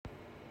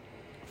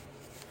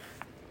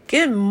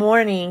Good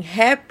morning.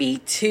 Happy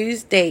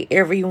Tuesday,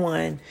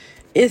 everyone.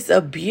 It's a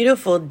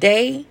beautiful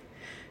day.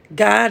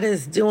 God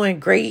is doing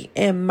great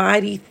and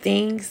mighty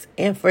things.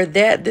 And for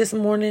that this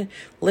morning,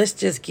 let's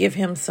just give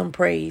him some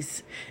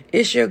praise.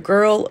 It's your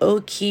girl,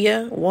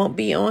 Okia. Won't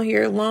be on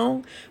here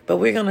long, but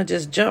we're going to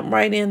just jump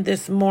right in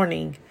this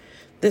morning.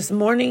 This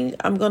morning,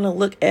 I'm going to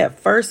look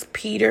at 1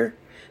 Peter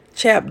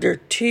chapter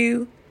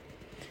 2,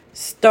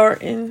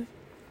 starting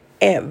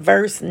at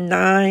verse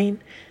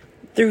 9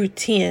 through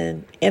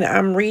 10, and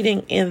I'm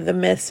reading in the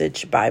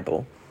Message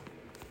Bible.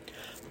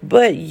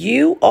 But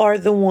you are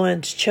the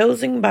ones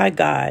chosen by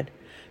God,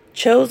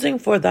 chosen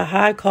for the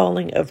high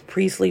calling of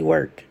priestly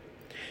work,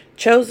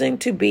 chosen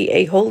to be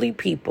a holy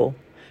people,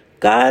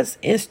 God's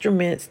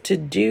instruments to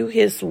do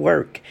his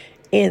work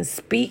and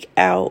speak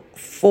out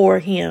for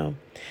him,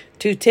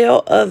 to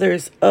tell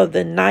others of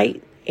the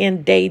night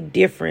and day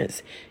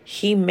difference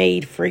he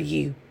made for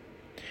you.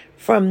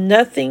 From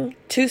nothing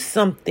to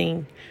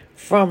something,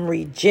 from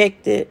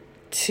rejected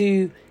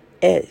to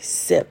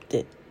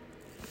accepted.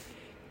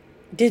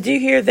 Did you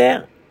hear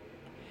that?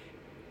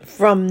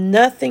 From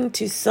nothing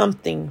to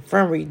something,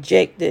 from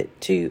rejected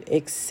to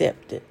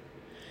accepted.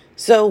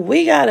 So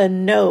we got to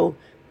know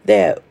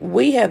that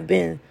we have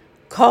been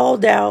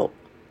called out,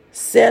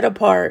 set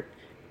apart,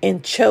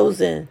 and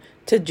chosen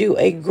to do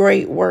a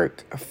great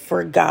work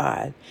for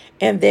God.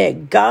 And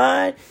that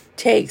God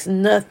takes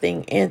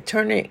nothing and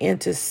turn it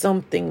into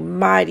something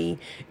mighty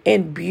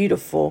and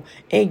beautiful.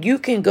 And you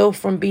can go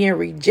from being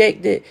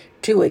rejected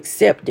to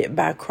accepted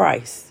by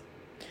Christ.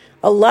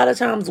 A lot of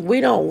times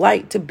we don't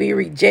like to be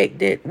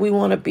rejected. We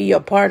want to be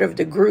a part of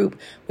the group.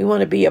 We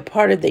want to be a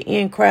part of the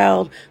in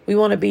crowd. We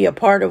want to be a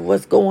part of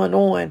what's going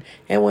on.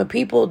 And when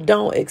people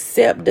don't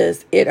accept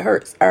us, it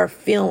hurts our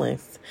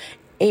feelings.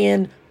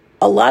 And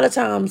a lot of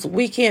times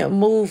we can't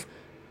move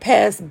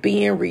past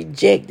being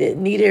rejected.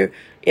 Neither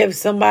if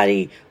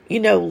somebody,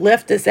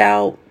 left us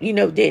out,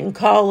 didn't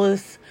call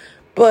us.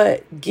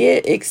 But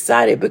get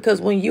excited,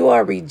 because when you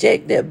are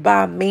rejected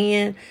by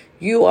man,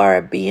 you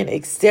are being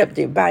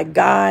accepted by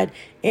God,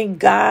 and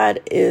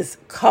God is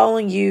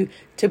calling you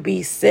to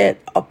be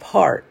set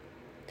apart.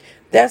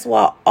 That's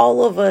why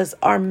all of us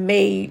are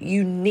made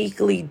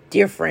uniquely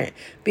different,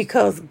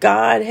 because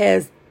God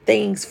has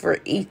things for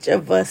each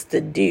of us to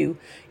do.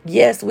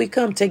 Yes, we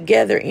come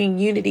together in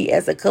unity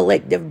as a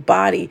collective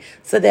body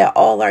so that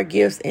all our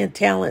gifts and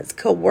talents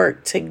could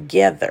work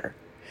together.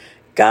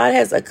 God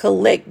has a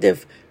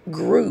collective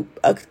group,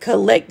 a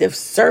collective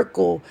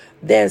circle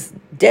that's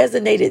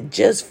designated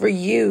just for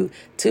you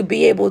to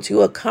be able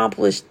to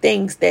accomplish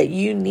things that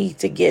you need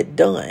to get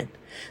done.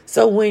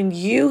 So when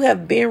you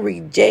have been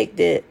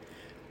rejected,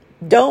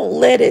 don't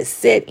let it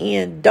set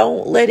in.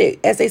 Don't let it,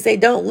 as they say,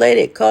 don't let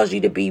it cause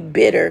you to be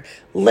bitter.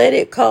 Let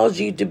it cause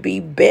you to be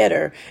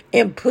better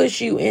and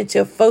push you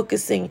into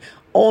focusing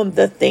on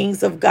the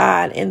things of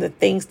God and the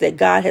things that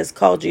God has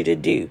called you to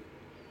do.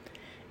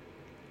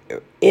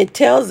 It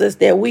tells us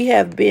that we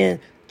have been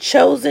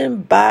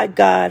chosen by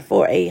God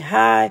for a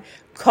high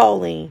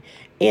calling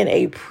in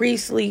a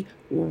priestly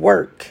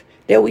work.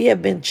 That we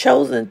have been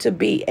chosen to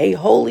be a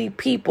holy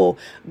people,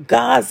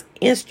 God's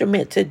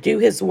instrument to do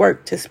his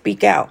work, to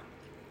speak out.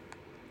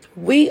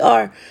 We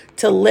are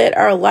to let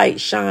our light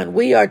shine.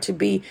 We are to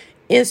be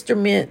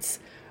instruments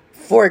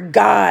for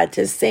God,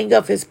 to sing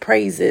of his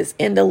praises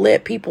and to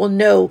let people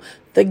know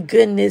the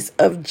goodness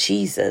of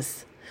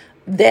Jesus.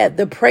 That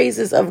the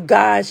praises of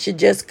God should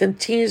just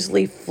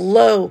continuously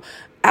flow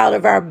out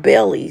of our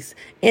bellies,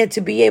 and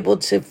to be able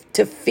to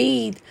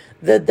feed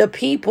the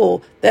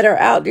people that are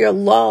out there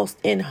lost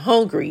and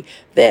hungry.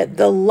 That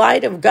the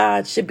light of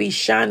God should be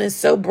shining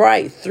so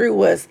bright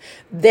through us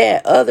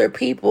that other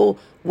people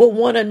will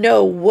want to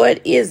know, what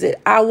is it?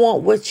 I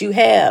want what you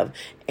have.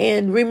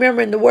 And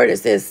remember in the word, it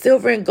says,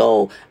 silver and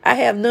gold, I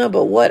have none,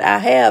 but what I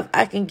have,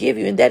 I can give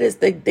you. And that is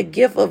the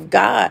gift of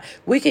God.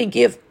 We can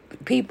give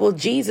people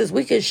Jesus.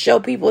 We can show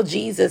people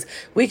Jesus.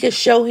 We can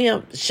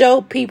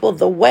show people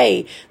the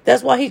way.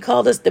 That's why he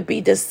called us to be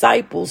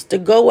disciples, to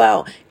go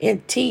out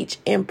and teach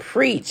and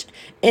preach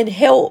and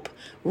help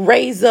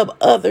raise up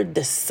other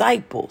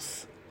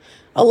disciples.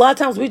 A lot of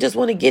times we just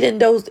want to get in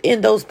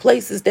those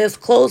places, there's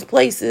closed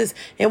places,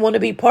 and want to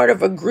be part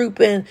of a group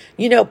and,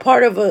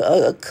 part of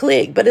a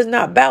clique. But it's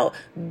not about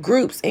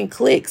groups and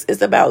cliques.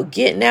 It's about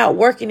getting out,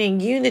 working in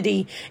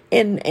unity,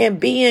 and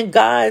being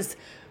God's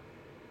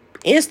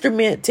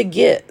instrument to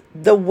get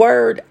the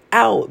word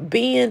out,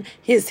 being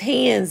his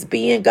hands,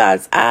 being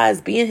God's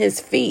eyes, being his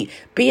feet,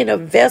 being a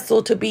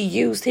vessel to be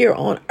used here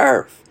on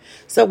earth.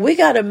 So we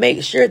got to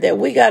make sure that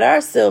we got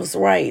ourselves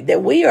right,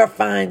 that we are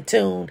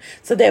fine-tuned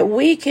so that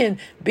we can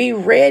be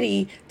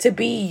ready to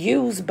be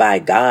used by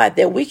God,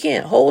 that we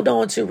can't hold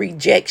on to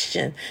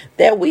rejection,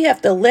 that we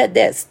have to let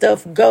that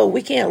stuff go.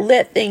 We can't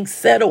let things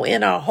settle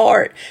in our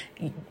heart.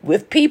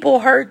 If people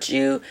hurt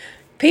you,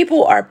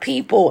 people are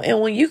people. And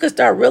when you can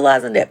start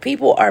realizing that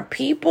people are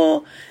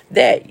people,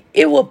 that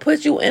it will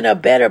put you in a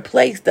better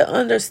place to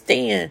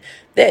understand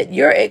that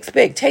your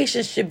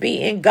expectations should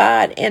be in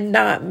God and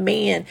not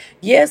man.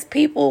 Yes,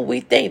 people, we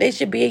think they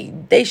should be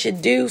they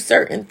should do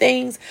certain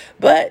things,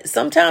 but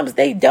sometimes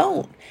they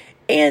don't.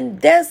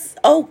 And that's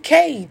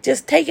okay.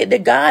 Just take it to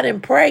God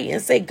and pray and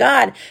say,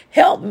 God,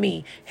 help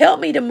me. Help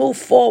me to move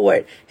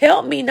forward.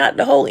 Help me not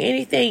to hold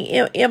anything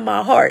in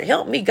my heart.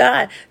 Help me,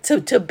 God,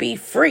 to be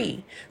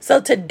free.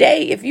 So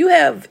today, if you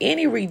have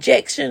any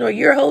rejection or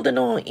you're holding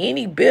on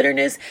any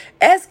bitterness,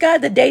 ask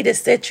God today to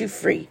set you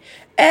free.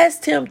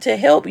 Ask him to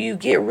help you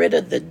get rid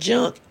of the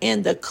junk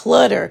and the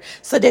clutter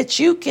so that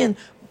you can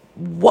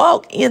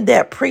walk in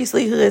that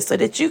priestlyhood, so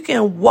that you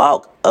can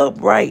walk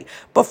upright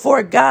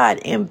before God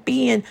and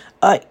being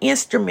an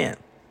instrument.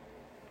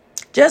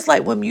 Just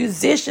like when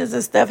musicians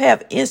and stuff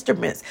have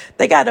instruments,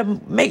 they got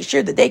to make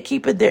sure that they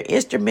keeping their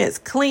instruments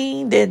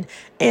cleaned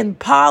and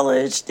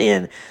polished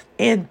and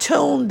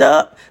tuned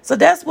up. So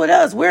that's what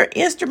us. We're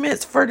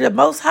instruments for the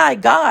Most High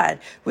God.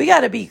 We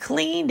got to be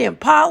cleaned and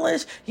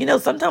polished.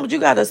 Sometimes you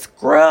got to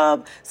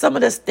scrub some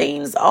of the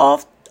stains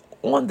off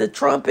on the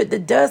trumpet. The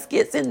dust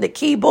gets in the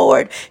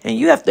keyboard and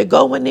you have to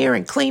go in there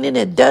and clean it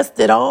and dust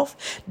it off.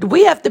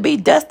 We have to be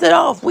dusted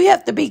off. We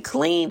have to be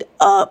cleaned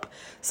up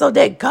so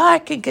that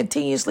God can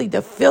continuously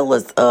to fill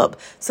us up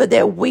so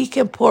that we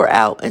can pour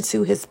out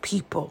into his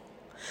people.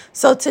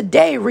 So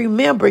today,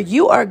 remember,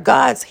 you are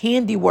God's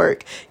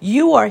handiwork.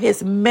 You are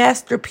his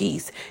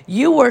masterpiece.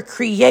 You were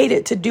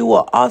created to do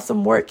an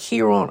awesome work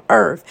here on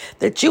earth,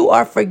 that you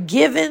are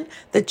forgiven,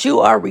 that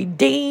you are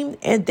redeemed,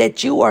 and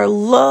that you are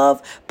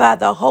loved by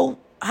the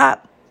by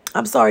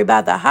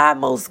the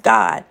highmost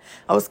God.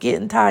 I was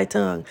getting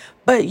tongue,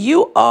 but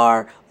you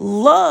are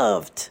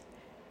loved.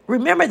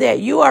 Remember that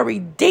you are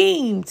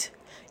redeemed.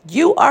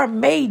 You are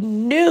made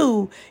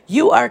new.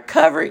 You are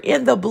covered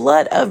in the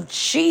blood of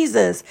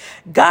Jesus.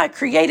 God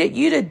created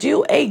you to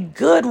do a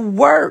good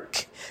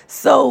work.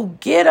 So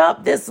get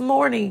up this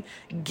morning,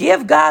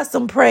 give God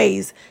some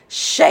praise,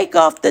 shake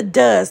off the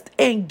dust,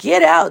 and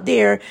get out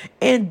there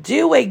and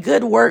do a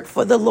good work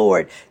for the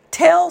Lord.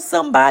 Tell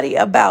somebody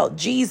about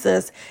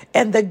Jesus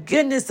and the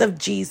goodness of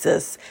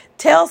Jesus.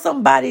 Tell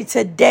somebody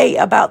today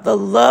about the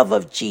love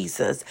of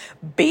Jesus.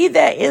 Be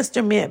that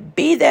instrument,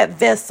 be that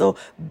vessel,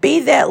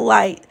 be that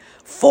light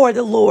for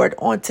the Lord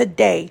on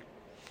today.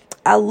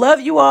 I love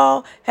you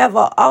all. Have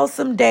an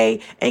awesome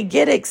day and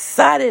get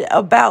excited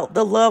about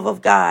the love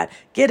of God.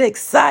 Get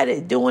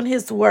excited doing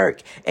his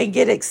work and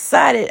get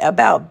excited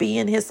about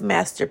being his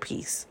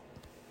masterpiece.